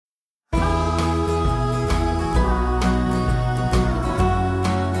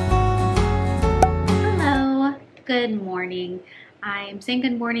Good morning. I'm saying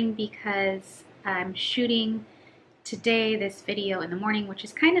good morning because I'm shooting today this video in the morning, which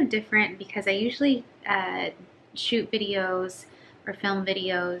is kind of different because I usually shoot videos or film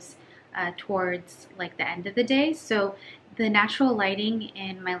videos towards like the end of the day. So the natural lighting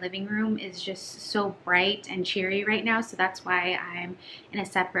in my living room is just so bright and cheery right now. So that's why I'm in a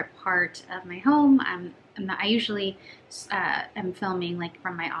separate part of my home. I usually am filming like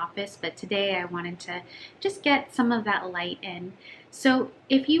from my office, but today I wanted to just get some of that light in. So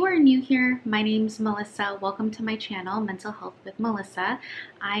if you are new here, my name's Melissa. Welcome to my channel, Mental Health with Melissa.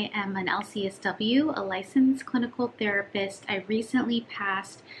 I am an LCSW, a licensed clinical therapist. I recently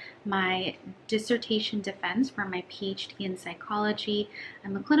passed my dissertation defense for my PhD in psychology.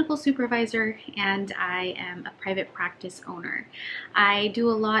 I'm a clinical supervisor and I am a private practice owner. I do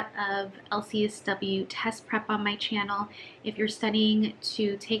a lot of LCSW test prep on my channel. If you're studying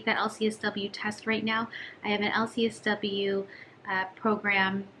to take that LCSW test right now, I have an LCSW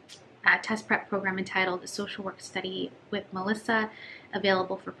test prep program entitled Social Work Study with Melissa,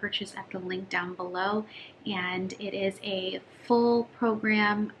 available for purchase at the link down below. And it is a full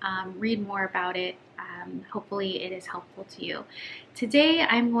program. Read more about it. Hopefully it is helpful to you. Today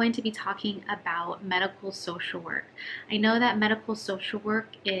I'm going to be talking about medical social work. I know that medical social work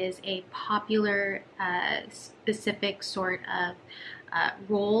is a popular specific sort of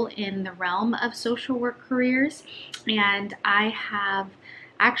role in the realm of social work careers, and I have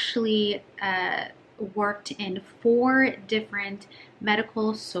actually worked in 4 different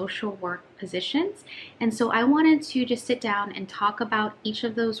medical social work positions, and so I wanted to just sit down and talk about each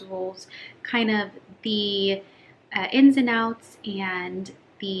of those roles, kind of the ins and outs and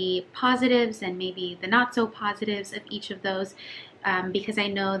the positives and maybe the not so positives of each of those, because I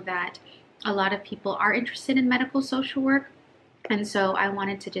know that a lot of people are interested in medical social work. And so I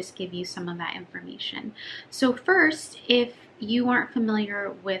wanted to just give you some of that information. So first, if you aren't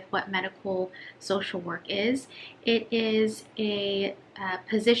familiar with what medical social work is, it is a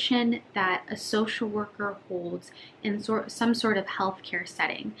position that a social worker holds in some sort of healthcare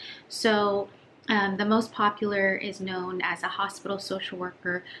setting. So the most popular is known as a hospital social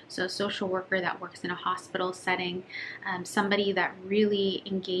worker, so a social worker that works in a hospital setting, somebody that really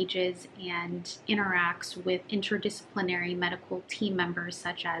engages and interacts with interdisciplinary medical team members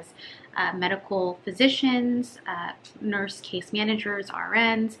such as medical physicians, nurse case managers,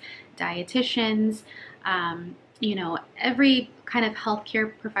 RNs, dietitians, every kind of healthcare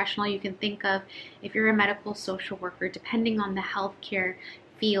professional you can think of. If you're a medical social worker, depending on the healthcare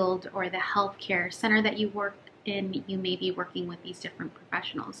field or the healthcare center that you work in, you may be working with these different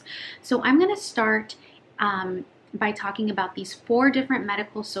professionals. So I'm going to start by talking about these 4 different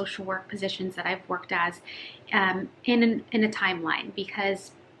medical social work positions that I've worked as in a timeline, because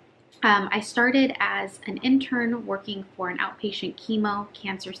I started as an intern working for an outpatient chemo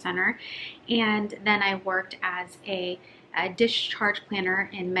cancer center, and then I worked as a discharge planner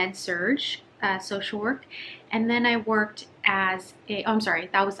in med-surg social work, and then I worked as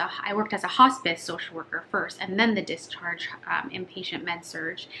I worked as a hospice social worker first, and then the discharge inpatient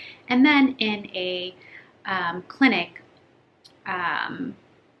med-surg, and then in a clinic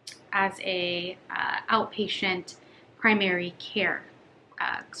as a outpatient primary care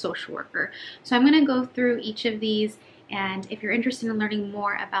social worker. So I'm going to go through each of these, and if you're interested in learning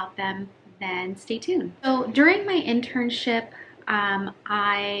more about them, then stay tuned. So during my internship,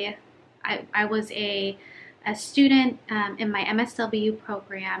 I was a student in my MSW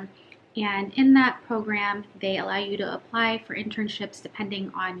program, and in that program they allow you to apply for internships depending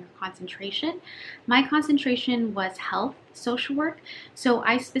on your concentration. My concentration was health social work, so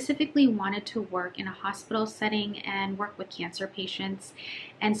I specifically wanted to work in a hospital setting and work with cancer patients,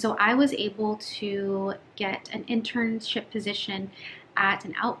 and so I was able to get an internship position at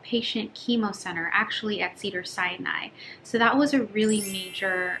an outpatient chemo center, actually at Cedars-Sinai. So that was a really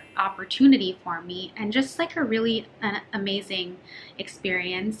major opportunity for me, and just like a really amazing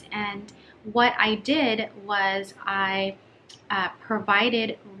experience. And what I did was I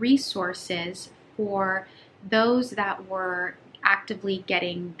provided resources for those that were actively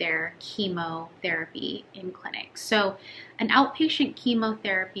getting their chemotherapy in clinics. So an outpatient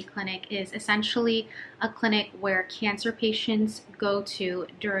chemotherapy clinic is essentially a clinic where cancer patients go to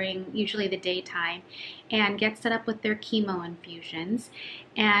during usually the daytime and get set up with their chemo infusions,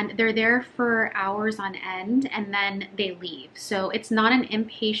 and they're there for hours on end and then they leave. So it's not an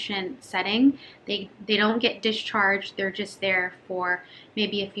inpatient setting. They don't get discharged. They're just there for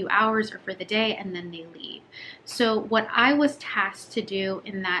maybe a few hours or for the day, and then they leave. So what I was tasked to do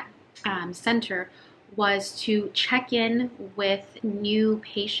in that center was to check in with new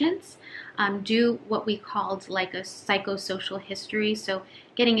patients, do what we called like a psychosocial history, so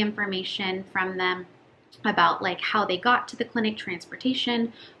getting information from them about like how they got to the clinic,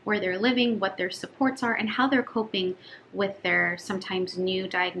 transportation, where they're living, what their supports are, and how they're coping with their sometimes new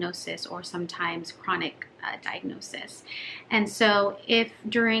diagnosis or sometimes chronic diagnosis. And so if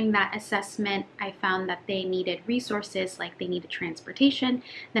during that assessment I found that they needed resources, like they needed transportation,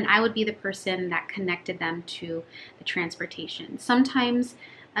 then I would be the person that connected them to the transportation. Sometimes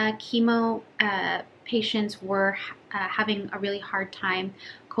chemo patients were having a really hard time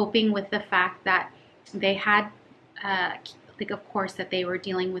coping with the fact that they had, like, of course, that they were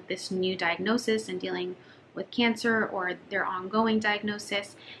dealing with this new diagnosis and dealing with cancer or their ongoing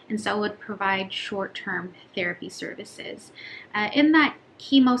diagnosis, and so would provide short-term therapy services. In that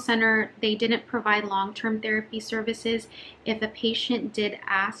chemo center, they didn't provide long-term therapy services. If a patient did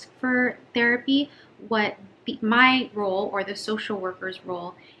ask for therapy, my role, or the social worker's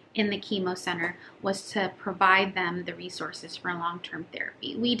role in the chemo center, was to provide them the resources for long-term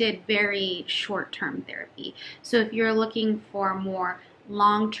therapy. We did very short-term therapy. So if you're looking for more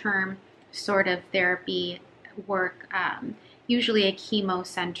long-term sort of therapy work, usually a chemo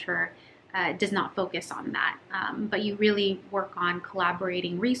center does not focus on that. But you really work on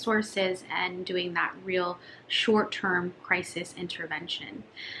collaborating resources and doing that real short-term crisis intervention.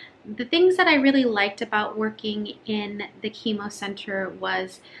 The things that I really liked about working in the chemo center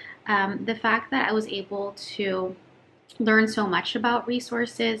was the fact that I was able to learn so much about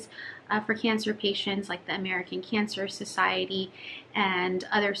resources for cancer patients, like the American Cancer Society and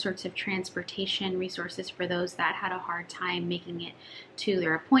other sorts of transportation resources for those that had a hard time making it to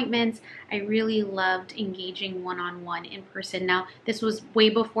their appointments. I really loved engaging one-on-one in person. Now, this was way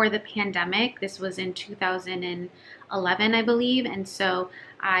before the pandemic. This was in 2011, I believe, and so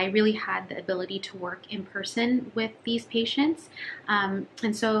I really had the ability to work in person with these patients.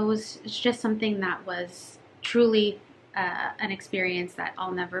 And so it's just something that was truly an experience that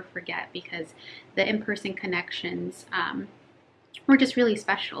I'll never forget, because the in-person connections were just really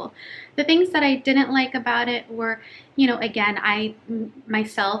special. The things that I didn't like about it were, again, I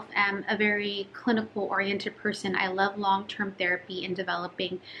myself am a very clinical oriented person. I love long-term therapy and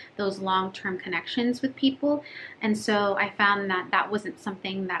developing those long-term connections with people. And so I found that that wasn't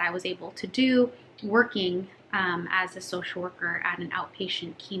something that I was able to do working as a social worker at an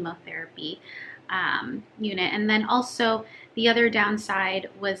outpatient chemotherapy unit. And then also the other downside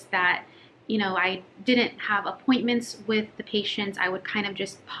was that I didn't have appointments with the patients. I would kind of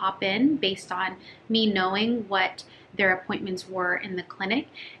just pop in based on me knowing what their appointments were in the clinic.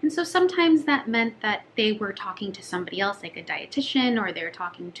 And so sometimes that meant that they were talking to somebody else, like a dietitian, or they're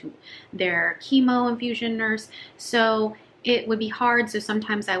talking to their chemo infusion nurse. So it would be hard. So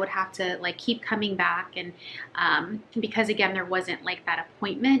sometimes I would have to keep coming back, and because again, there wasn't that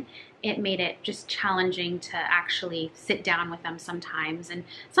appointment, it made it just challenging to actually sit down with them sometimes. And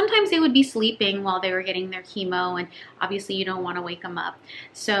sometimes they would be sleeping while they were getting their chemo, and obviously you don't want to wake them up.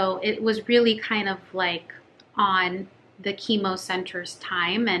 So it was really kind of on the chemo center's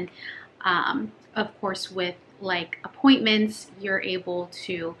time. And of course, with appointments, you're able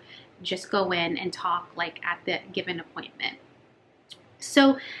to just go in and talk at the given appointment.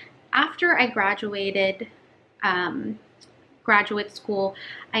 So after I graduated graduate school,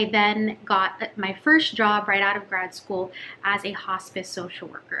 I then got my first job right out of grad school as a hospice social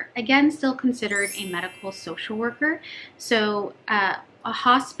worker. Again, still considered a medical social worker. So a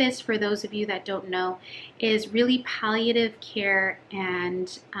hospice, for those of you that don't know, is really palliative care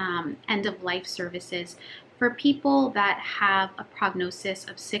and end-of-life services for people that have a prognosis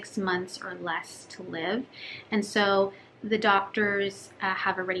of 6 months or less to live. And so the doctors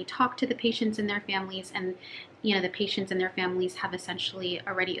have already talked to the patients and their families, and the patients and their families have essentially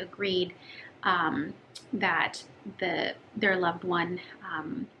already agreed that their loved one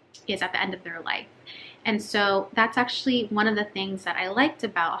is at the end of their life. And so that's actually one of the things that I liked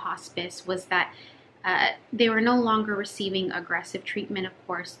about hospice, was that they were no longer receiving aggressive treatment. Of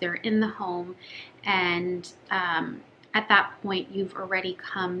course, they're in the home, and at that point, you've already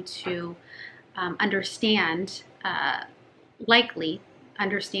come to likely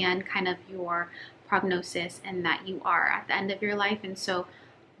understand kind of your prognosis, and that you are at the end of your life. And so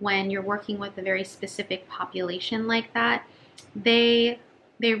when you're working with a very specific population like that, they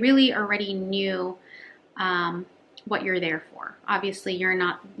really already knew what you're there for. Obviously, you're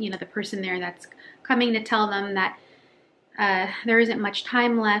not the person there that's coming to tell them that there isn't much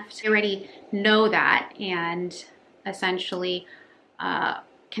time left. They already know that, and essentially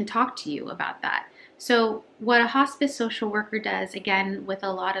can talk to you about that. So what a hospice social worker does, again, with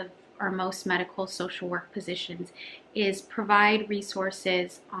a lot of or most medical social work positions is provide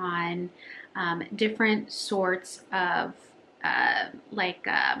resources on different sorts of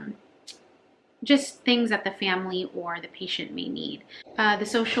just things that the family or the patient may need. The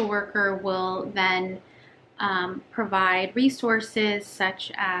social worker will then provide resources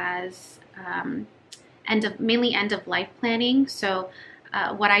such as mainly end of life planning. So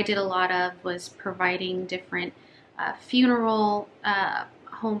what I did a lot of was providing different funeral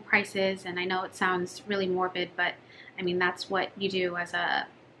home prices, and I know it sounds really morbid, but I mean that's what you do as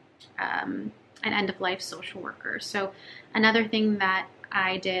an end of life social worker. So another thing that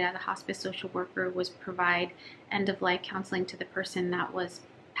I did as a hospice social worker was provide end of life counseling to the person that was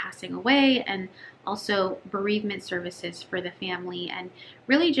passing away, and also bereavement services for the family, and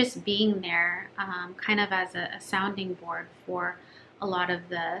really just being there kind of as a sounding board for a lot of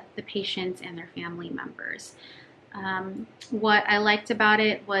the patients and their family members. What I liked about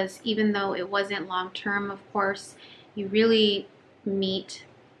it was, even though it wasn't long-term, of course, you really meet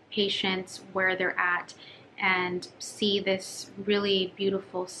patients where they're at and see this really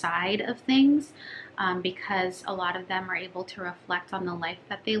beautiful side of things, because a lot of them are able to reflect on the life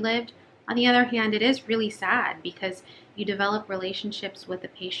that they lived. On the other hand, it is really sad because you develop relationships with the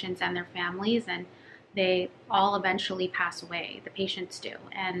patients and their families, and they all eventually pass away, the patients do,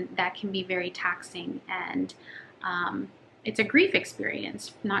 and that can be very taxing, and it's a grief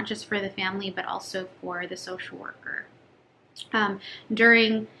experience, not just for the family, but also for the social worker.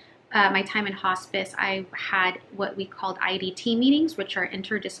 During my time in hospice, I had what we called IDT meetings, which are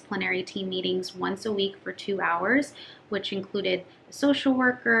interdisciplinary team meetings once a week for 2 hours, which included the social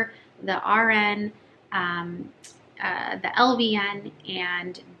worker, the RN, the LVN,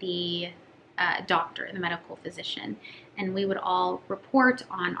 and the doctor, the medical physician. And we would all report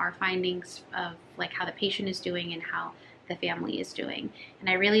on our findings of like how the patient is doing and how the family is doing. And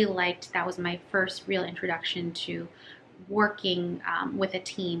I really liked, that was my first real introduction to working with a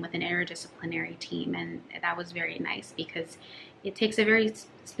team, with an interdisciplinary team, and that was very nice because it takes a very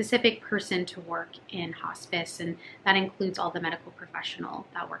specific person to work in hospice, and that includes all the medical professionals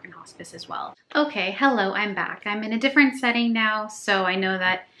that work in hospice as well. Okay, hello, I'm back. I'm in a different setting now, so I know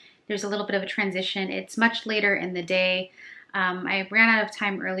that there's a little bit of a transition. It's much later in the day. I ran out of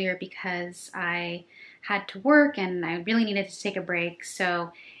time earlier because I had to work and I really needed to take a break,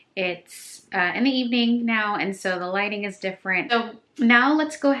 so it's in the evening now, and so the lighting is different. So now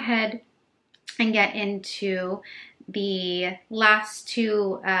let's go ahead and get into the last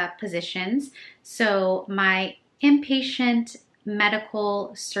two positions. So my inpatient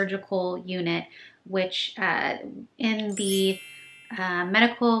medical surgical unit, which in the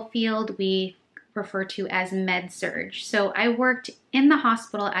medical field we refer to as med-surg. So I worked in the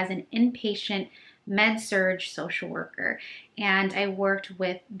hospital as an inpatient med-surg social worker, and I worked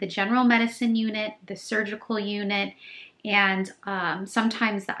with the general medicine unit, the surgical unit, and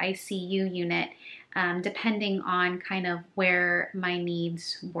sometimes the ICU unit, depending on kind of where my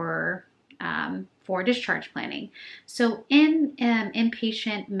needs were for discharge planning. So in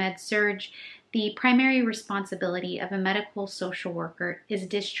inpatient med-surg, the primary responsibility of a medical social worker is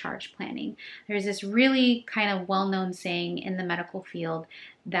discharge planning. There's this really kind of well-known saying in the medical field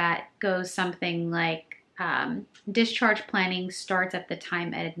that goes something like, discharge planning starts at the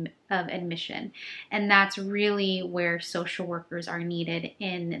time of admission. And that's really where social workers are needed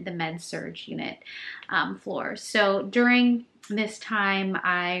in the med-surg unit floor. So during this time,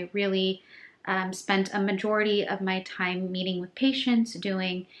 I really spent a majority of my time meeting with patients,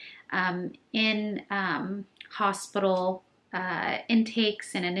 doing in hospital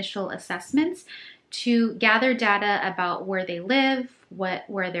intakes and initial assessments to gather data about where they live,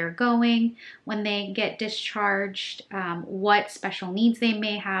 where they're going when they get discharged, what special needs they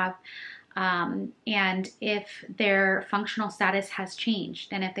may have, and if their functional status has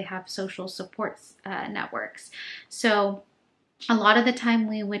changed, and if they have social support networks. So a lot of the time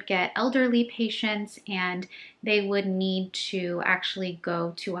we would get elderly patients and they would need to actually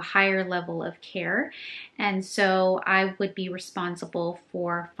go to a higher level of care. And so I would be responsible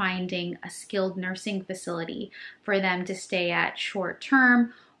for finding a skilled nursing facility for them to stay at short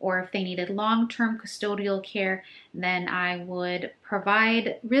term, or if they needed long-term custodial care, then I would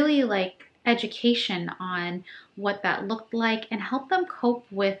provide really like education on what that looked like and help them cope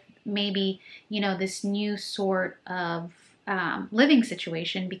with maybe, you know, this new sort of living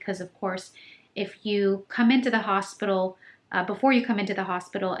situation. Because of course, if you come into the hospital, before you come into the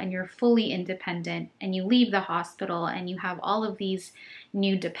hospital and you're fully independent, and you leave the hospital and you have all of these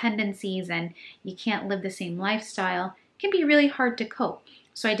new dependencies and you can't live the same lifestyle, it can be really hard to cope.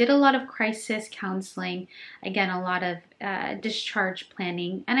 So I did a lot of crisis counseling, again, a lot of discharge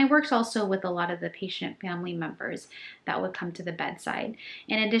planning, and I worked also with a lot of the patient family members that would come to the bedside.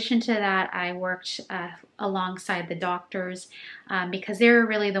 In addition to that, I worked alongside the doctors because they were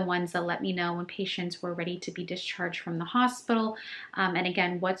really the ones that let me know when patients were ready to be discharged from the hospital, and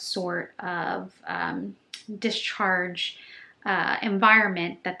again, what sort of discharge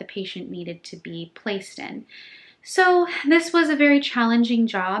environment that the patient needed to be placed in. So this was a very challenging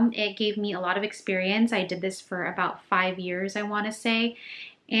job. It gave me a lot of experience. I did this for about 5 years, I want to say.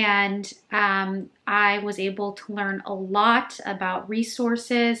 And I was able to learn a lot about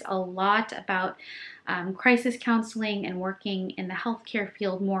resources, a lot about crisis counseling and working in the healthcare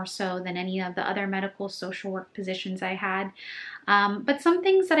field more so than any of the other medical social work positions I had. But some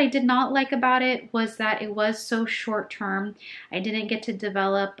things that I did not like about it was that it was so short term. I didn't get to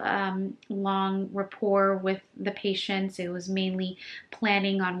develop long rapport with the patients. It was mainly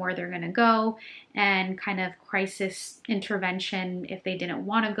planning on where they're going to go and kind of crisis intervention if they didn't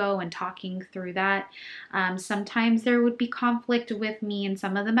want to go and talking through that. Sometimes there would be conflict with me and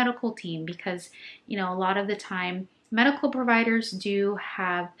some of the medical team because, you know, a lot of the time medical providers do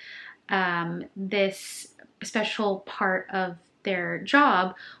have this special part of their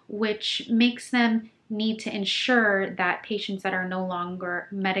job, which makes them need to ensure that patients that are no longer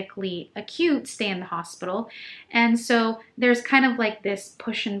medically acute stay in the hospital. And so there's kind of like this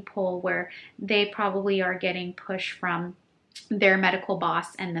push and pull where they probably are getting push from their medical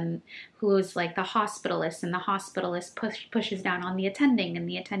boss, and then who's like the hospitalist, and the hospitalist pushes down on the attending, and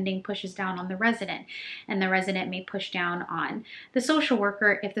the attending pushes down on the resident, and the resident may push down on the social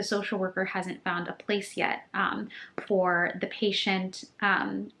worker if the social worker hasn't found a place yet for the patient,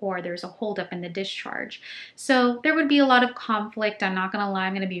 or there's a holdup in the discharge. So there would be a lot of conflict. I'm not gonna lie,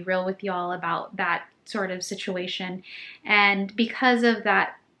 I'm gonna be real with y'all about that sort of situation. And because of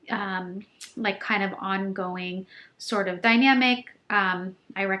that like kind of ongoing sort of dynamic,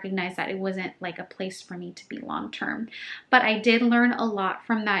 I recognized that it wasn't like a place for me to be long term. But I did learn a lot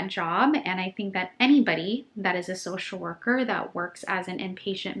from that job, and I think that anybody that is a social worker that works as an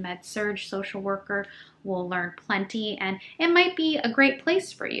inpatient med-surg social worker will learn plenty, and it might be a great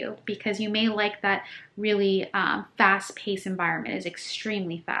place for you because you may like that really fast-paced environment. It is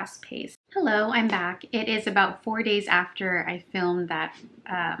extremely fast-paced. Hello, I'm back. It is about 4 days after I filmed that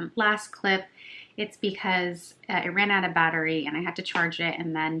last clip. It's because it ran out of battery and I had to charge it,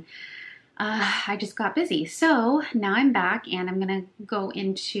 and then I just got busy. So now I'm back and I'm gonna go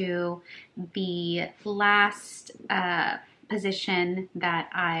into the last position that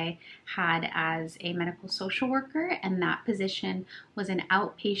I had as a medical social worker, and that position was an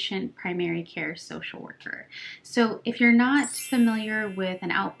outpatient primary care social worker. So if you're not familiar with an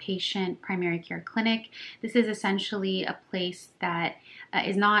outpatient primary care clinic, this is essentially a place that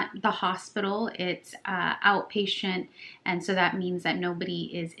is not the hospital, it's outpatient, and so that means that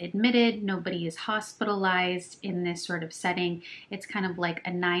nobody is admitted, nobody is hospitalized in this sort of setting. It's kind of like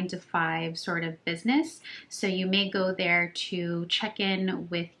a 9 to 5 sort of business. So you may go there to check in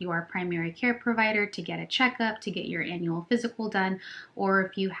with your primary care provider to get a checkup, to get your annual physical done, or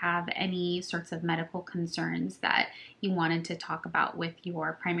if you have any sorts of medical concerns that you wanted to talk about with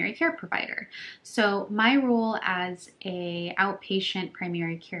your primary care provider. So my role as a outpatient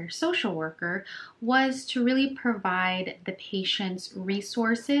primary care social worker was to really provide the patient's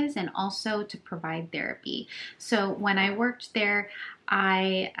resources and also to provide therapy. So when I worked there,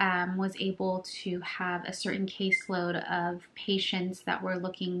 I was able to have a certain caseload of patients that were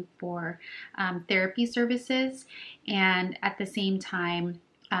looking for therapy services, and at the same time,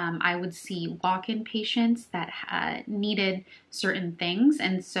 I would see walk-in patients that needed certain things.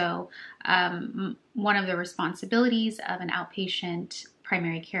 And so one of the responsibilities of an outpatient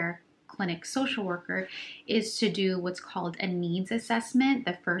primary care clinic social worker is to do what's called a needs assessment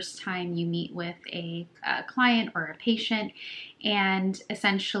the first time you meet with a client or a patient. And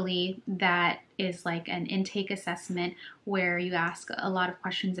essentially that is like an intake assessment where you ask a lot of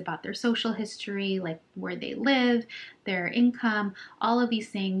questions about their social history, like where they live, their income, all of these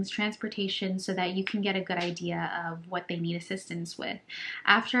things, transportation, so that you can get a good idea of what they need assistance with.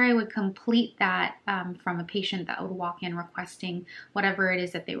 After I would complete that from a patient that would walk in requesting whatever it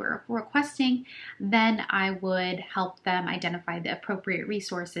is that they were requesting, then I would help them identify the appropriate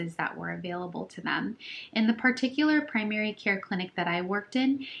resources that were available to them. In the particular primary care clinic that I worked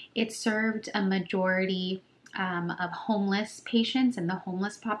in, it served a majority of homeless patients and the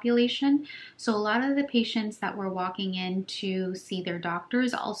homeless population. So a lot of the patients that were walking in to see their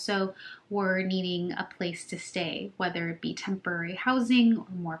doctors also were needing a place to stay, whether it be temporary housing or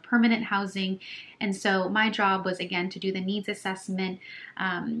more permanent housing. And so my job was, again, to do the needs assessment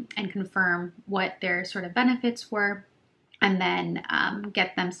and confirm what their sort of benefits were, and then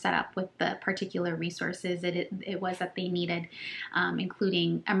get them set up with the particular resources it was that they needed,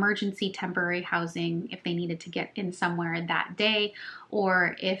 including emergency temporary housing if they needed to get in somewhere that day,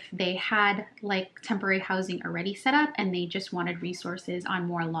 or if they had like temporary housing already set up and they just wanted resources on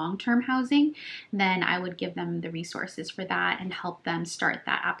more long-term housing, then I would give them the resources for that and help them start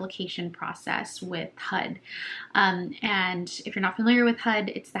that application process with HUD. And if you're not familiar with HUD,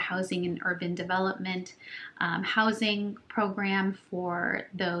 it's the Housing and Urban Development housing program for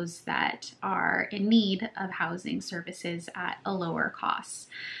those that are in need of housing services at a lower cost.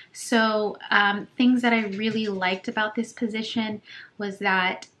 So things that I really liked about this position was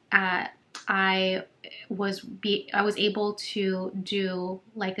that I was able to do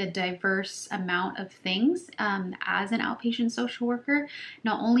like a diverse amount of things as an outpatient social worker.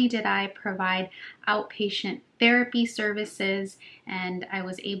 Not only did I provide outpatient therapy services, and I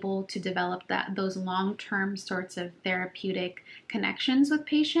was able to develop those long-term sorts of therapeutic connections with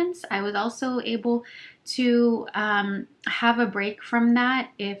patients, I was also able to have a break from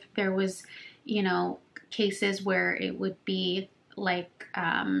that if there was, cases where it would be like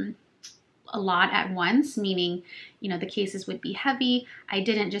a lot at once, meaning, the cases would be heavy. I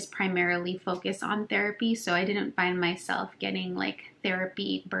didn't just primarily focus on therapy, so I didn't find myself getting like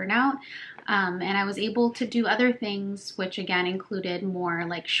therapy burnout. And I was able to do other things, which again included more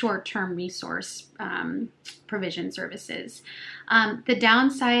like short-term resource provision services. The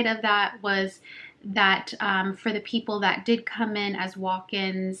downside of that was that for the people that did come in as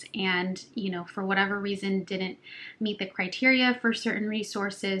walk-ins and, for whatever reason didn't meet the criteria for certain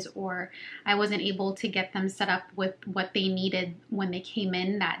resources, or I wasn't able to get them set up with what they needed when they came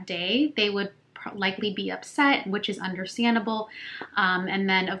in that day, they would likely be upset, which is understandable. And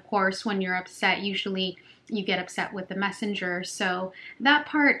then, of course, when you're upset, usually you get upset with the messenger. So that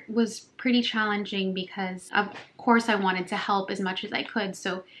part was pretty challenging because, of course, I wanted to help as much as I could.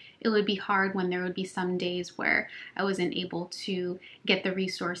 So it would be hard when there would be some days where I wasn't able to get the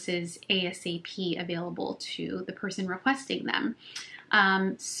resources ASAP available to the person requesting them.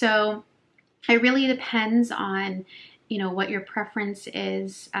 So it really depends on what your preference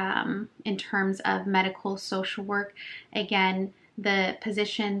is in terms of medical social work. Again, the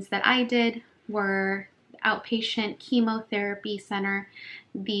positions that I did were outpatient chemotherapy center,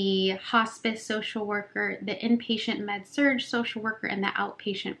 the hospice social worker, the inpatient med-surg social worker, and the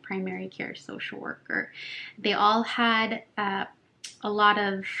outpatient primary care social worker. They all had a lot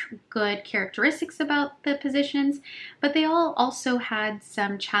of good characteristics about the positions, but they all also had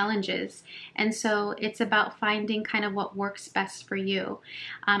some challenges. And so it's about finding kind of what works best for you.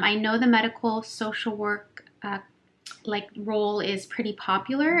 I know the medical social work role is pretty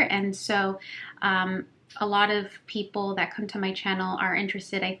popular, and so a lot of people that come to my channel are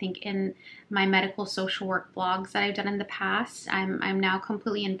interested, I think, in my medical social work blogs that I've done in the past. I'm now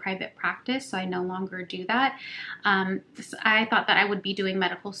completely in private practice, so I no longer do that. So I thought that I would be doing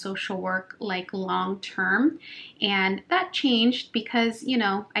medical social work like long term, and that changed because,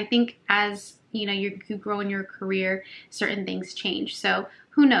 I think as you grow in your career, certain things change. So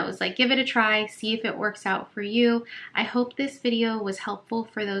who knows, give it a try, see if it works out for you. I hope this video was helpful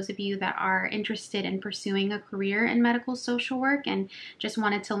for those of you that are interested in pursuing a career in medical social work and just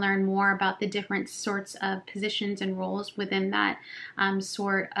wanted to learn more about the different sorts of positions and roles within that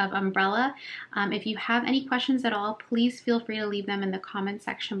sort of umbrella. If you have any questions at all, please feel free to leave them in the comment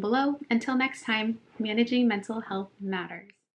section below. Until next time, managing mental health matters.